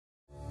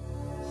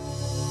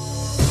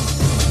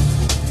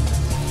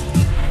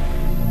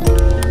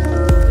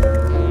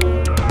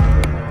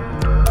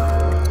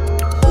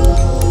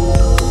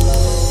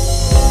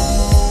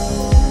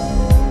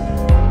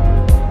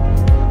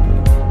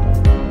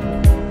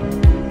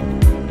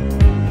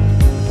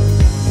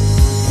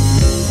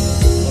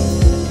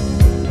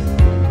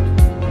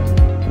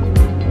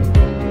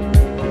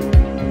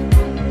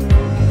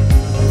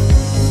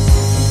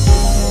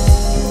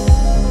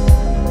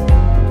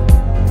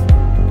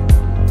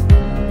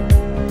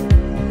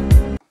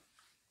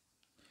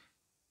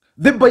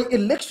The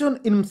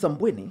by-election in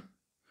Msambweni,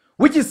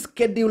 which is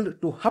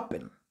scheduled to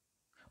happen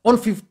on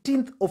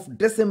 15th of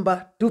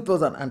December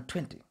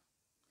 2020,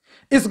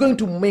 is going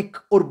to make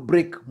or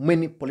break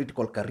many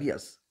political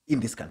careers in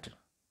this country.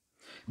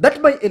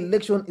 That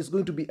by-election is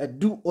going to be a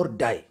do or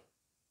die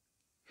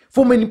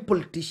for many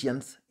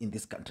politicians in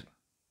this country.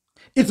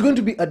 It's going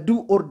to be a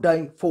do or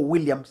die for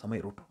William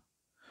Samoei Ruto,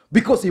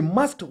 because he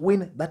must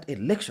win that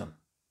election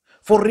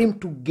for him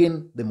to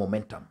gain the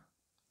momentum.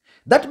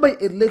 That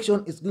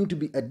by-election is going to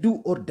be a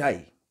do or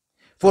die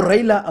for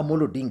Raila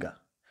Odinga,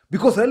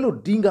 because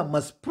Raila Odinga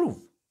must prove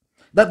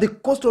that the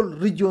coastal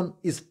region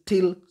is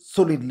still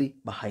solidly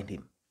behind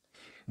him.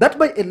 That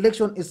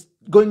by-election is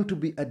going to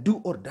be a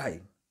do or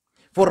die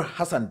for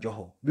Hassan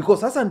Joho,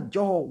 because Hassan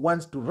Joho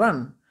wants to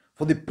run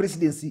for the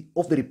presidency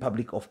of the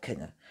Republic of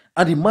Kenya,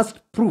 and he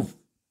must prove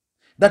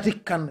that he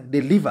can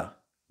deliver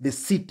the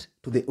seat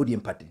to the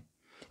ODM party.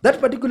 That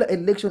particular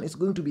election is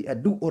going to be a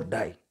do or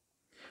die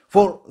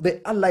for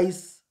the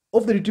allies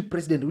of the Deputy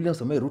President William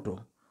Samoei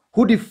Ruto,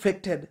 who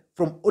defected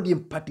from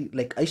ODM party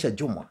like Aisha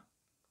Jomwa,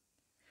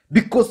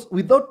 because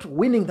without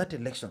winning that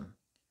election,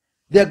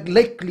 they are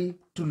likely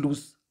to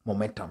lose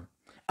momentum.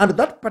 And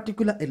that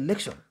particular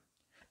election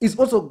is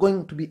also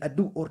going to be a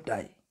do or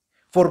die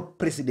for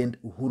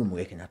President Uhuru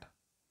Kenyatta.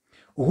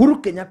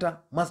 Uhuru Kenyatta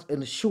must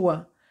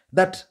ensure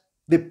that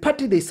the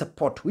party they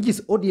support, which is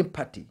ODM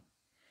party,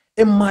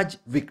 emerge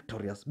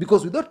victorious,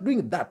 because without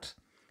doing that,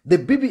 the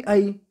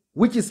BBI,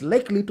 which is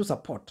likely to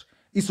support,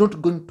 is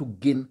not going to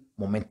gain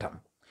momentum.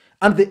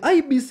 And the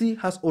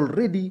IBC has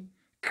already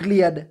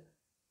cleared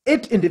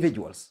 8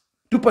 individuals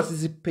to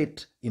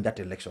participate in that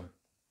election.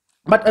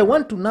 But I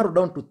want to narrow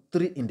down to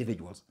 3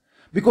 individuals,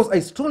 because I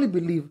strongly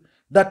believe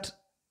that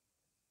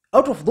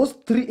out of those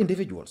 3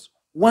 individuals,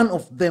 one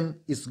of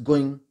them is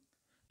going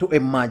to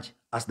emerge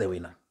as the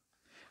winner.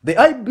 The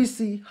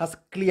IBC has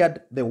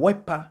cleared the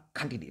Wiper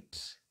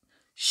candidate,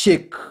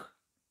 Sheikh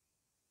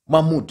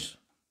Mahmood,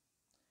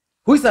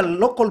 who is a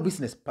local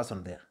business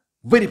person there,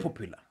 very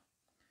popular.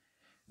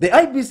 The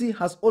IBC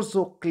has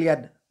also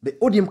cleared the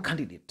ODM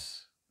candidate,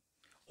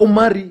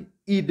 Omari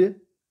Ide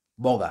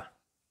Boga.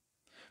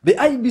 The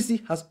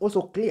IBC has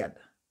also cleared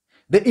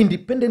the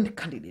independent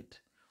candidate,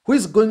 who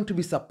is going to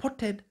be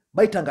supported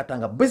by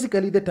Tangatanga,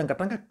 basically the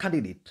Tangatanga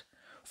candidate,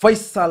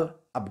 Faisal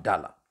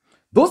Abdallah.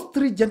 Those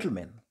 3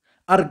 gentlemen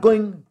are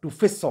going to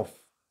face off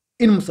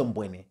in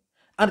Msambweni.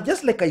 And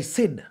just like I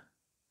said,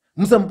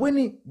 the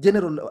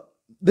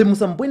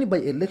Msambweni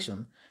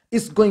by-election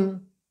is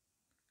going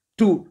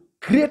to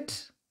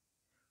create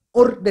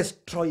or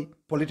destroy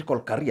political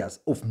careers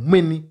of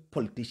many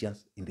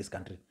politicians in this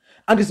country.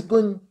 And it's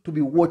going to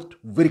be watched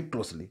very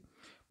closely,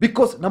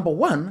 because number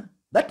 1,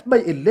 that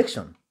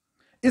by-election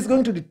is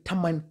going to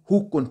determine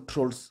who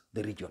controls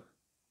the region.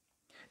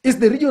 Is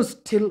the region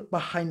still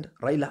behind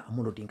Raila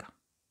Odinga?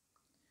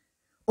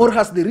 Or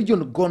has the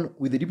region gone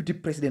with the Deputy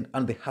President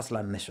and the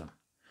Hustler Nation?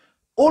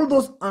 All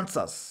the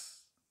answers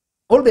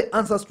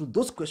to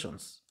those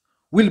questions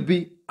will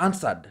be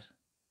answered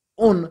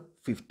on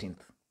 15th.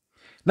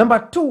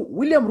 Number 2,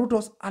 William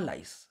Ruto's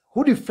allies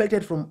who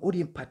defected from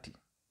ODM party,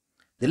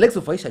 the likes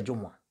of Aisha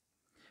Jomwa,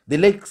 the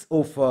likes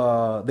of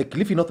the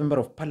Kilifi North Member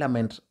of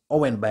Parliament,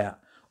 Owen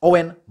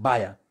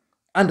Baya,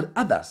 and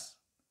others,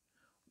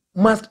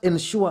 must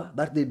ensure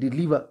that they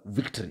deliver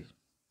victory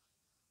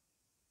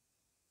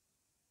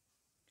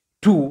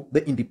to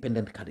the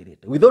independent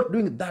candidate. Without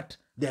doing that,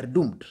 they are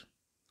doomed.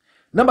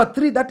 Number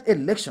 3, that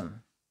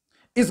election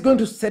is going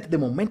to set the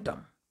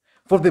momentum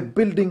for the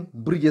Building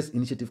Bridges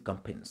Initiative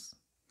campaigns.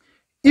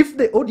 If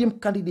the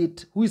ODM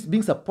candidate who is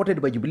being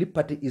supported by Jubilee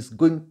Party is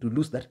going to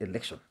lose that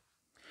election,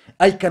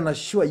 I can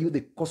assure you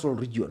the coastal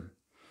region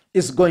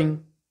is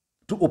going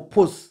to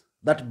oppose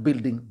that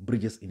Building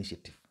Bridges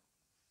Initiative.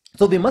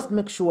 So they must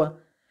make sure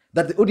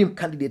that the ODM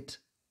candidate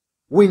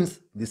wins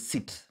the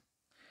seat.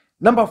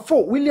 Number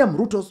 4, William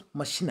Ruto's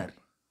machinery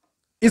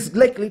is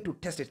likely to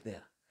test it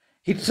there.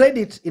 He tried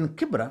it in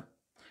Kibra,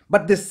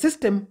 but the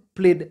system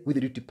played with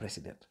the Deputy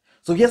President.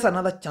 So here's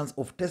another chance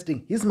of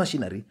testing his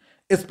machinery,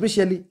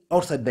 especially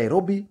outside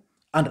Nairobi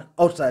and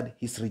outside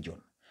his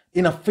region,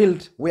 in a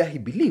field where he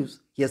believes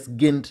he has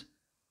gained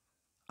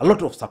a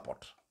lot of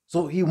support.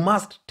 So he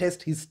must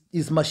test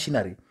his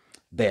machinery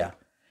there.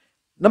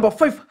 Number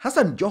 5,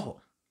 Hassan Joho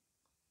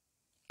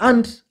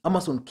and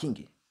Amason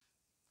Kingi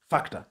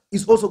factor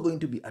is also going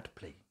to be at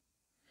play.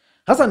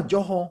 Hassan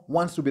Joho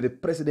wants to be the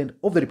president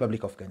of the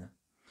Republic of Kenya.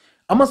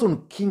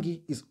 Amason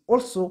Kingi is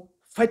also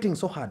fighting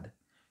so hard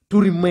to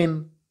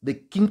remain the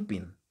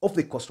kingpin of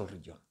the coastal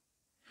region.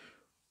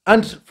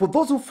 And for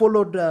those who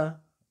followed the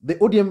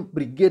ODM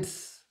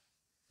Brigade's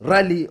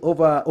rally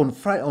over on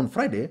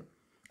Friday,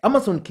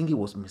 Amason Kingi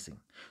was missing.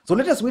 So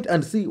let us wait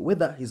and see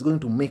whether he's going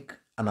to make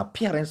an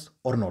appearance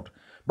or not.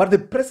 But the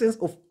presence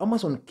of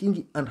Amason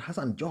Kingi and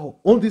Hassan Joho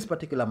on this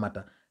particular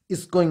matter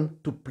is going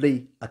to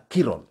play a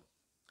key role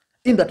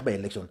in that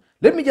by-election.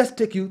 Let me just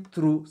take you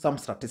through some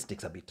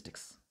statistics a bit.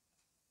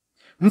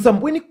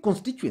 Msambweni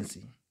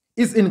constituency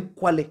is in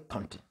Kwale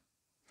County.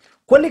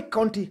 Kwale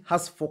County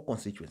has 4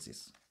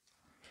 constituencies.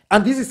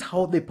 And this is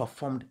how they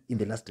performed in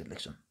the last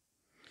election.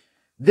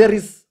 There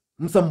is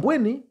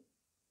Msambweni,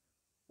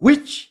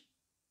 which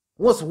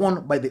was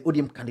won by the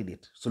ODM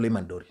candidate,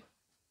 Suleiman Dori.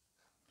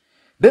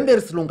 Then there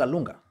is Lunga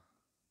Lunga.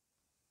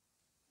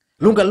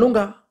 Lunga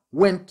Lunga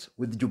went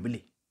with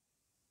Jubilee.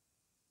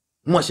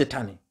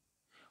 Mwashetani.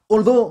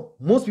 Although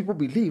most people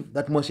believe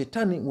that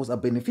Mwashetani was a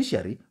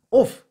beneficiary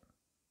of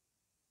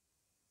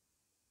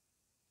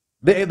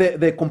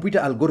the computer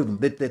algorithm,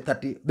 the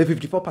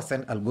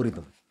 54%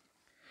 algorithm.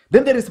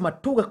 Then there is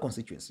Matuga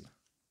constituency.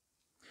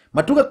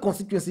 Matuga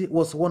constituency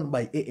was won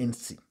by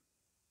ANC.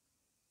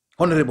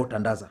 Honorable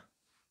Tandaza.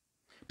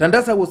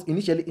 Tandaza was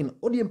initially in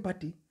ODM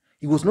party.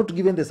 He was not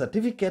given the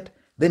certificate.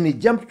 Then he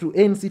jumped to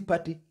ANC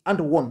party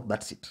and won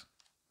that seat.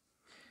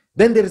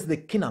 Then there is the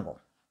Kinango.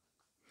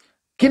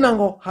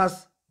 Kinango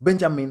has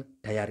Benjamin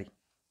Tayari,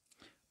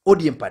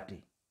 ODM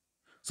party.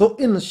 So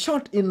in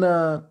short, in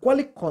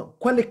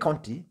Kwale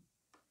County,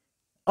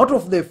 out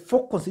of the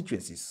 4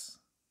 constituencies,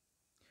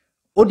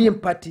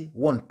 ODM party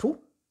won 2,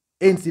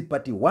 ANC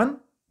party 1,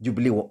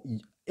 Jubilee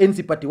 1,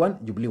 ANC party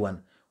 1, Jubilee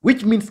 1,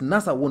 which means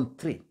NASA won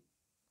 3.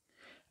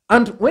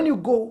 And when you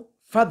go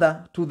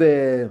further to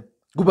the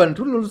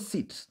gubernatorial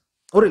seat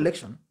or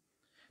election,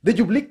 the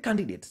Jubilee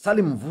candidate,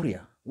 Salim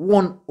Mvurya,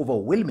 won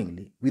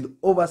overwhelmingly with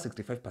over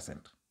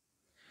 65%.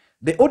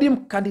 The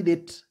ODM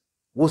candidate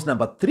was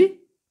number 3,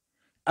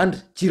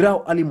 and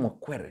Chirao Ali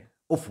Mwakwere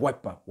of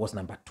Wiper was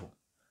number 2.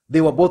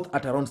 They were both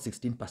at around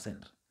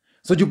 16%.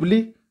 So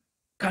Jubilee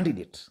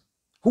candidate,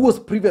 who was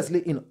previously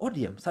in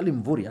ODM,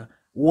 Salim Mvurya,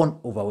 won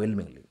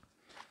overwhelmingly.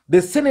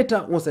 The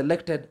senator was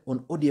elected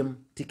on ODM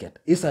ticket,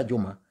 Issa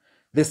Juma,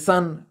 the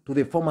son to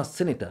the former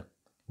senator,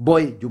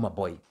 Boy Juma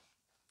Boy.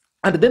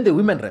 And then the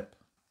women rep.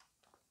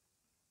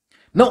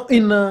 Now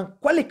in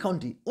Kwale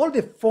County, all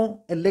the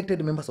 4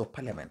 elected members of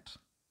parliament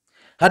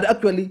had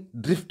actually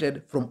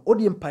drifted from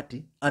ODM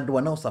party and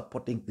were now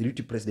supporting the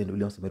deputy president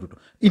William Ruto,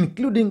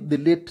 including the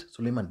late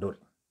Suleiman Dori.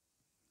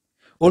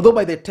 Although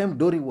by the time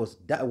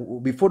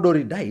before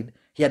Dori died,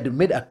 he had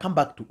made a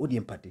comeback to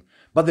ODM party.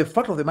 But the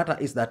fact of the matter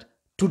is that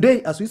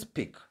today, as we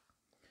speak,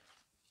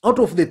 out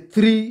of the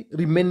 3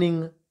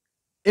 remaining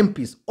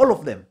MPs, all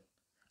of them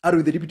are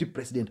with the deputy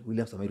president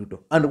William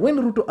Ruto. And when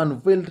Ruto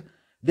unveiled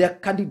their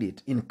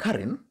candidate in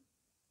Karen,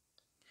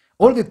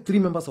 all the 3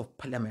 members of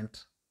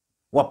parliament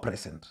were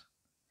present.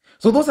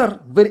 So those are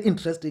very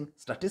interesting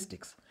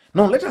statistics.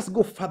 Now let us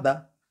go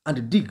further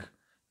and dig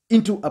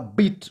into a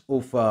bit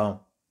of the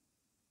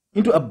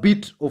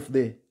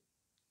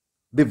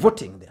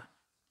voting there.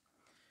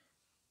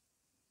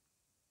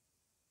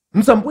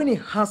 Msambweni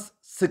has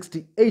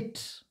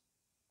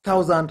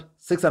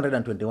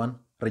 68,621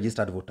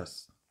 registered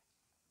voters.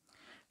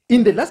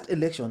 In the last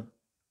election,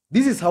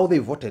 this is how they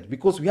voted,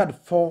 because we had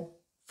four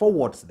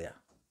wards there.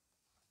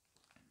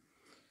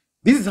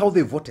 This is how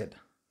they voted.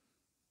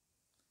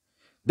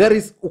 There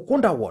is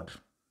Ukunda ward.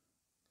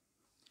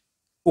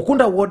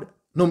 Ukunda ward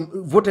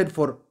voted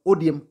for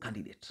ODM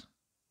candidate.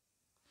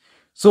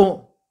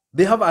 So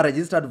they have a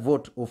registered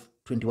vote of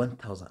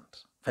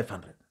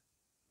 21,500.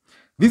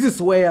 This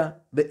is where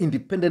the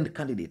independent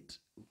candidate,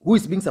 who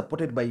is being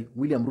supported by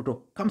William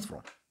Ruto, comes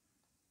from.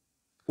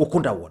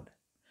 Ukunda ward.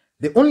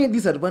 The only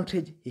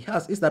disadvantage he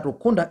has is that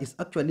Ukunda is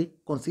actually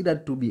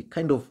considered to be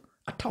kind of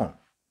a town.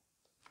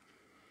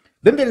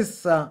 Then there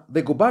is the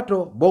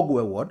Gobato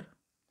Bogwe ward.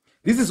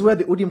 This is where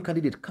the ODM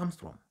candidate comes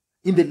from.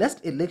 In the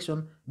last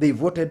election, they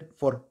voted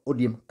for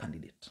ODM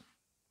candidate.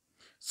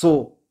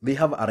 So they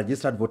have a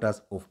registered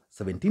voters of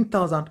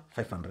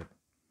 17,500.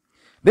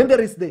 Then there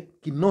is the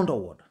Kinondo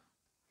ward.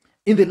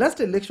 In the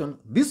last election,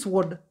 this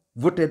ward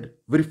voted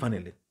very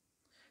funnily.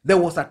 There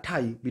was a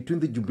tie between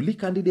the Jubilee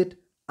candidate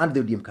and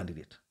the ODM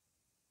candidate.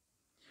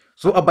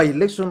 So a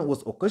by-election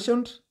was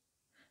occasioned,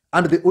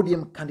 and the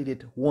ODM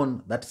candidate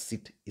won that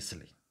seat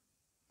easily.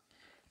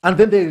 And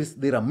then there is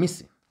the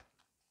Ramisi.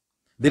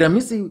 The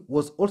Ramisi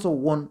was also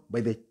won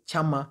by the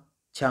Chama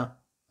Cha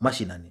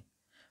Mashinani.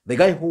 The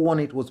guy who won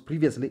it was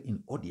previously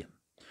in ODM.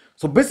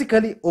 So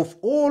basically, of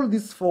all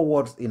these 4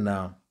 wards in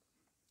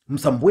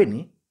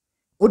Msambweni,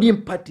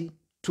 ODM party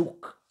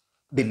took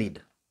the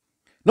lead.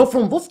 Now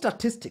from those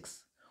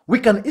statistics, we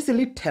can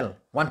easily tell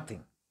one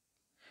thing,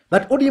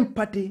 that ODM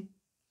party,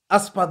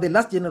 as per the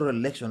last general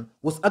election,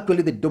 was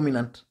actually the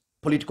dominant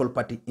political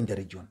party in the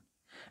region.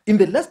 In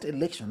the last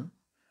election,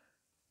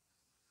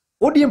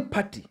 ODM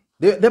party,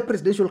 their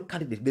presidential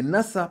candidate, the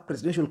NASA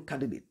presidential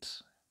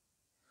candidate,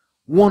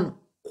 won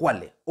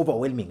Kwale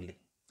overwhelmingly.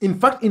 In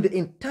fact, in the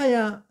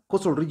entire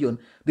coastal region,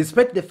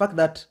 despite the fact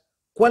that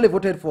Kwale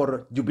voted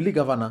for Jubilee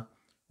governor,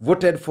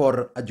 voted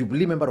for a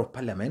Jubilee member of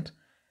parliament,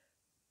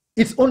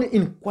 it's only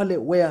in Kwale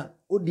where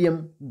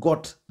ODM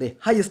got the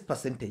highest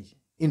percentage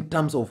in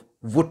terms of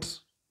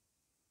votes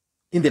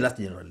in the last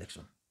general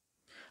election.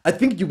 I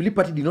think Jubilee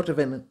party did not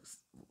even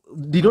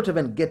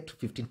get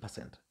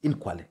 15% in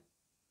Kwale.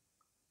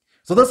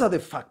 So those are the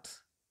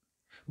facts.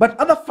 But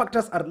other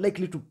factors are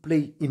likely to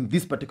play in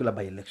this particular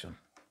by-election.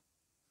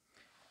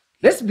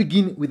 Let's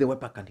begin with the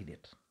Wiper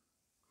candidate.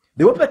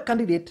 The Wiper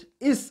candidate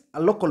is a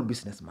local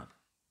businessman.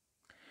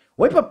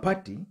 Wiper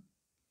party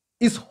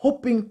is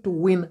hoping to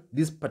win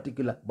this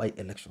particular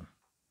by-election.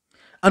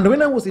 And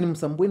when I was in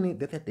Msambweni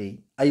the other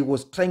day, I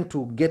was trying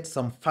to get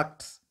some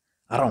facts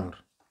around.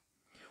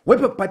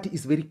 Wiper Party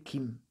is very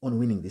keen on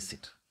winning this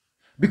seat.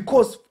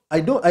 Because I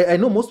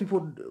know most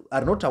people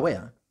are not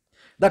aware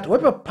that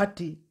Wiper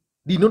Party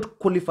did not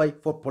qualify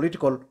for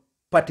political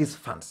parties'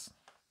 funds.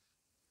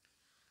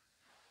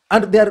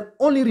 And they are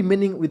only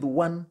remaining with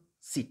one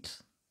seat.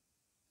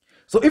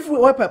 So if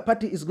Wiper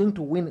Party is going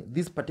to win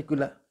this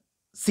particular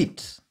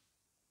seat,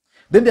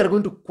 then they are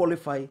going to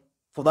qualify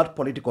for that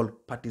political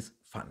party's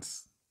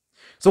funds.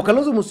 So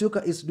Kalonzo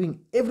Musyoka is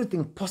doing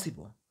everything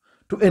possible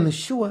to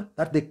ensure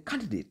that the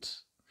candidate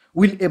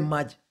will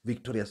emerge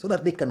victorious so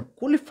that they can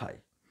qualify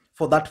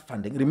for that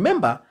funding.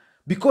 Remember,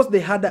 because they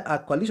had a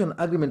coalition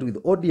agreement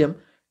with ODM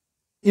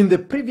in the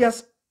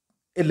previous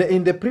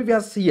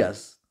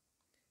years,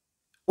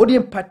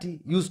 ODM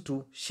party used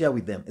to share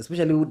with them,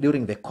 especially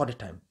during the COVID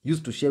time,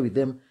 used to share with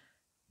them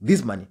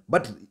this money.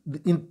 But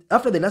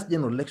after the last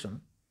general election,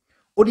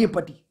 ODM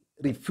party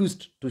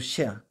refused to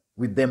share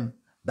with them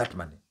that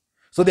money.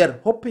 So they are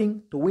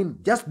hoping to win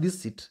just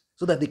this seat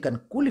so that they can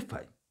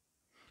qualify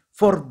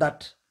for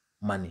that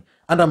money.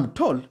 And I'm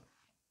told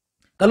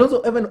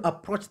Kalonzo even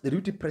approached the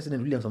deputy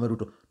president William Samoei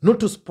Ruto not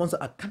to sponsor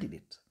a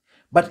candidate,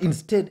 but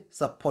instead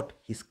support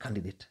his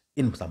candidate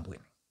in Msambweni.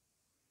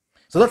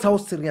 So that's how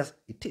serious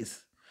it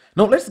is.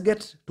 Now let's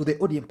get to the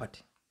ODM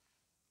party.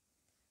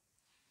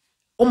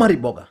 Omari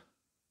Boga.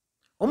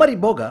 Omari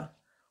Boga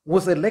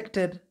was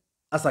elected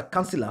as a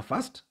councillor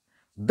first.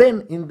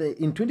 Then in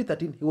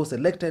 2013, he was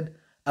elected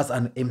as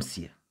an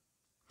MCA.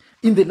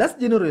 In the last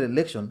general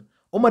election,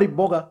 Omari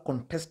Boga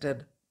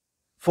contested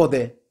for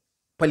the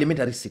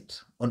parliamentary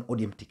seat on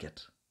ODM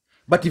ticket,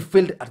 but he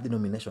failed at the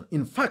nomination.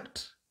 In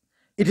fact,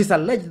 it is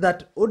alleged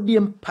that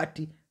ODM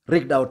party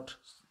rigged out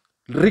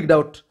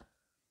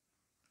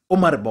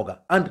Omar Boga.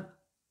 And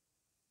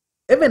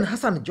even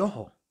Hassan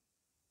Joho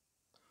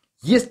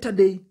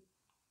yesterday,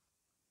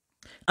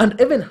 and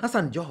even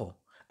Hassan Joho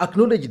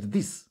acknowledged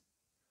this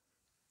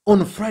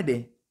on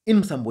Friday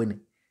in Msambweni.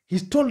 He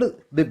told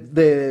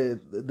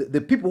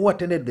the people who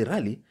attended the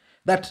rally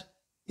that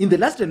in the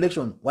last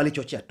election,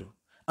 walichochea tu.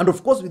 And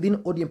of course, within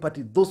ODM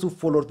party, those who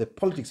follow the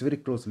politics very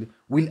closely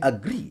will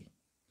agree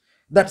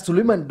that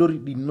Suleiman Dori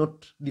did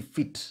not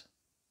defeat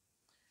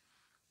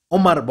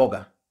Omar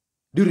Boga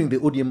during the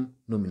ODM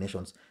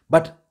nominations.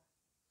 But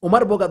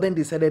Omar Boga then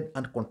decided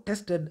and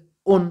contested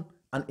on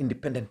an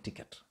independent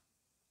ticket.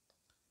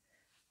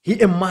 He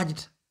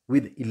emerged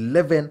with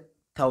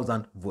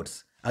 11,000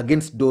 votes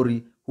against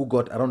Dori, who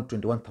got around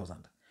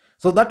 21,000.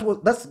 So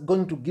that's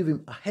going to give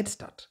him a head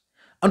start.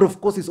 And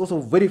of course, he's also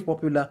very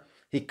popular.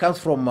 He comes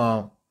from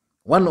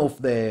one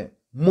of the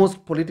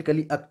most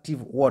politically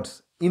active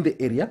wards in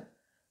the area.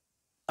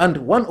 And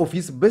one of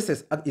his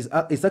bases is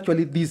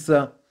actually this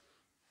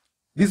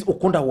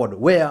Okonda ward,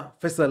 where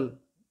Faisal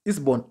is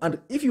born. And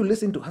if you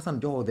listen to Hassan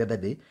Joho the other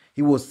day,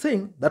 he was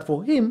saying that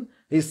for him,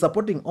 he's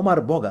supporting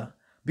Omar Boga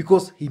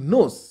because he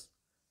knows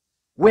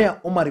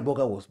where Omar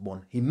Boga was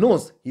born. He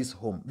knows his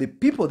home. The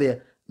people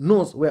there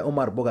knows where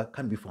Omar Boga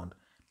can be found,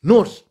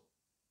 not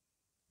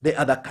the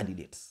other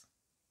candidates.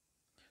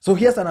 So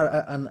he has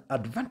an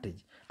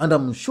advantage, and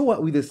I'm sure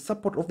with the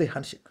support of the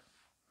handshake.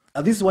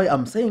 And this is why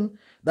I'm saying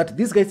that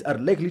these guys are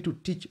likely to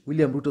teach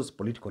William Ruto's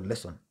political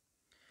lesson.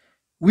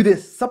 With the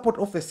support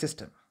of the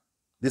system,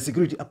 the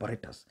security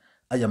apparatus,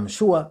 I am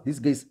sure this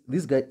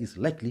guy is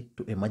likely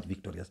to emerge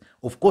victorious.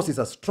 Of course, he's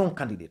a strong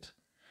candidate.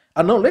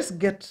 And now let's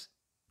get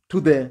to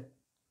the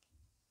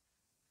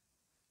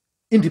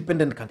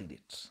independent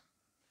candidate,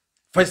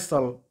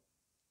 Faisal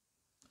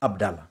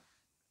Abdallah.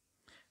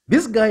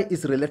 This guy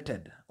is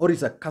related, or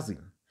is a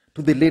cousin,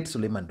 to the late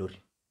Suleiman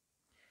Dori.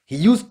 He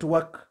used to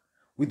work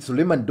with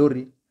Suleiman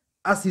Dori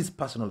as his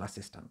personal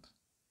assistant,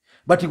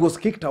 but he was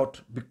kicked out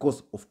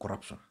because of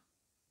corruption.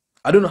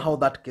 I don't know how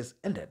that case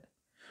ended.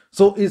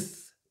 So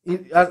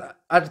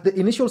at the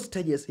initial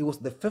stages, he was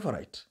the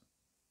favorite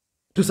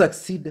to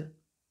succeed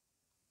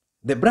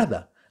the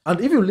brother.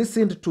 And if you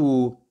listened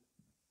to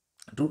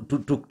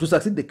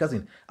succeed the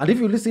cousin, and if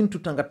you listen to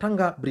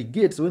Tanga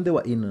brigades when they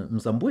were in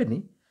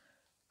Msambweni,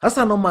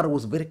 Hassan Omar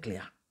was very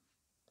clear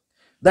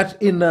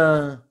that in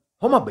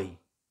Homa Bay,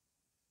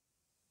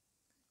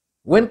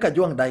 when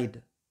Kajwang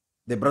died,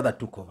 the brother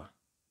took over.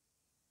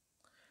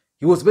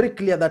 He was very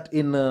clear that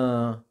in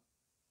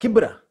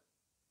Kibra,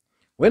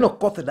 when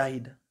Okoth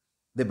died,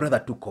 the brother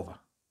took over.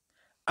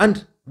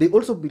 And they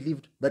also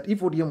believed that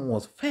if ODM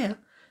was fair,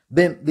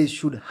 then they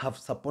should have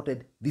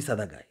supported this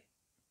other guy.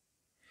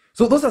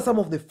 So those are some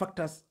of the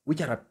factors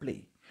which are at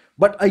play.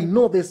 But I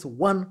know there's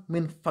one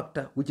main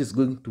factor which is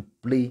going to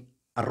play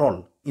a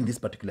role in this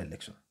particular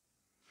election.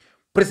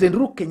 President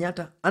Uhuru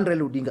Kenyatta and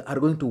Raila Odinga are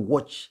going to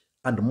watch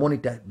and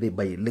monitor the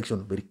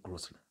by-election very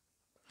closely.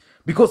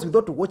 Because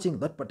without watching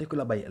that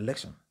particular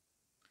by-election,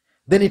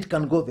 then it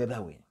can go the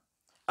other way.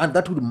 And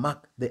that would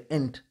mark the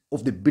end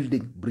of the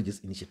Building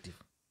Bridges initiative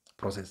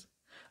process.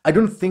 I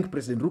don't think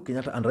President Uhuru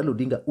Kenyatta and Raila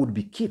Odinga would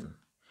be keen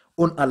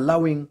on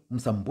allowing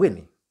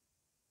Msambweni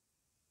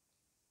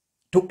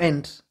to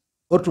end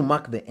or to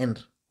mark the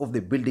end of the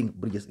Building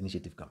Bridges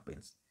Initiative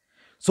campaigns.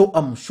 So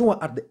I'm sure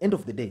at the end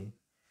of the day,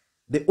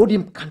 the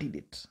ODM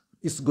candidate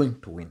is going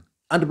to win.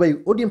 And by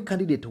ODM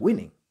candidate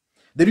winning,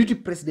 the deputy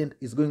president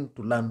is going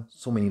to learn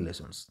so many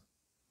lessons.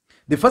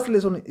 The first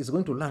lesson he's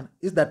going to learn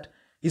is that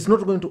he's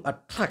not going to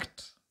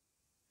attract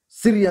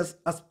serious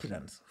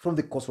aspirants from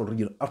the coastal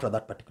region after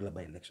that particular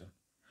by-election.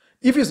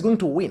 If he's going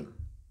to win,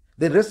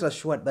 then rest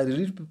assured that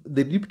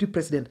the deputy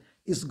president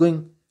is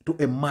going to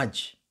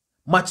emerge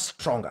much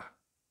stronger.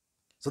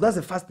 So that's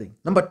the first thing.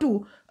 Number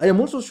two, I am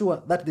also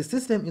sure that the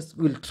system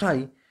will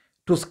try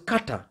to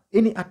scatter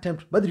any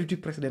attempt by the deputy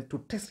president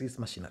to test his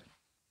machinery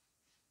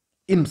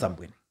in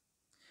Msambweni.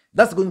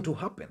 That's going to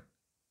happen.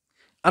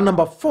 And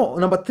number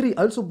three,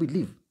 I also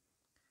believe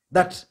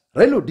that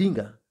Raila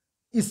Odinga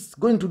is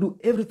going to do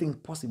everything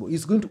possible.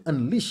 He's going to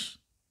unleash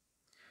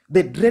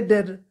the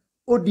dreaded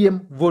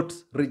ODM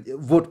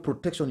vote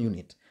protection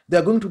unit. They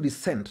are going to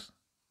descend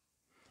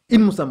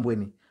in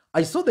Msambweni.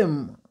 I saw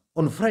them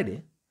on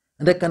Friday,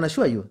 and I can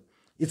assure you,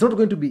 it's not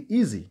going to be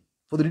easy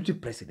for the deputy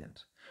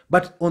president.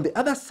 But on the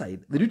other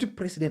side, the deputy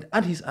president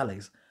and his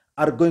allies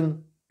are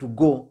going to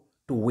go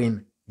to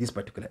win this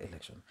particular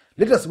election.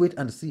 Let us wait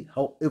and see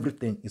how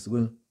everything is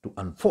going to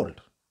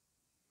unfold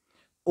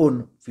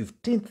on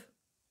 15th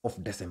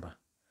of December.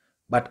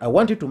 But I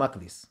want you to mark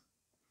this.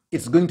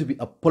 It's going to be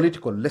a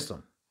political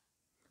lesson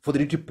for the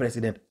deputy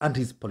president and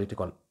his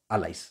political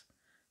allies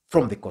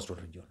from the coastal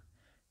region.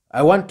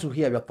 I want to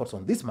hear your thoughts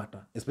on this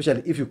matter,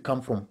 especially if you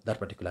come from that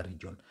particular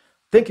region.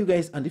 Thank you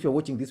guys, and if you're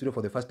watching this video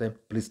for the first time,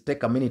 please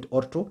take a minute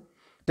or two,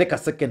 take a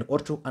second or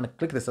two, and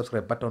click the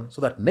subscribe button so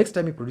that next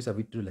time you produce a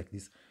video like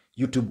this,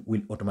 YouTube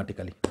will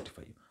automatically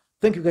notify you.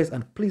 Thank you guys,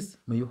 and please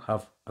may you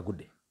have a good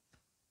day.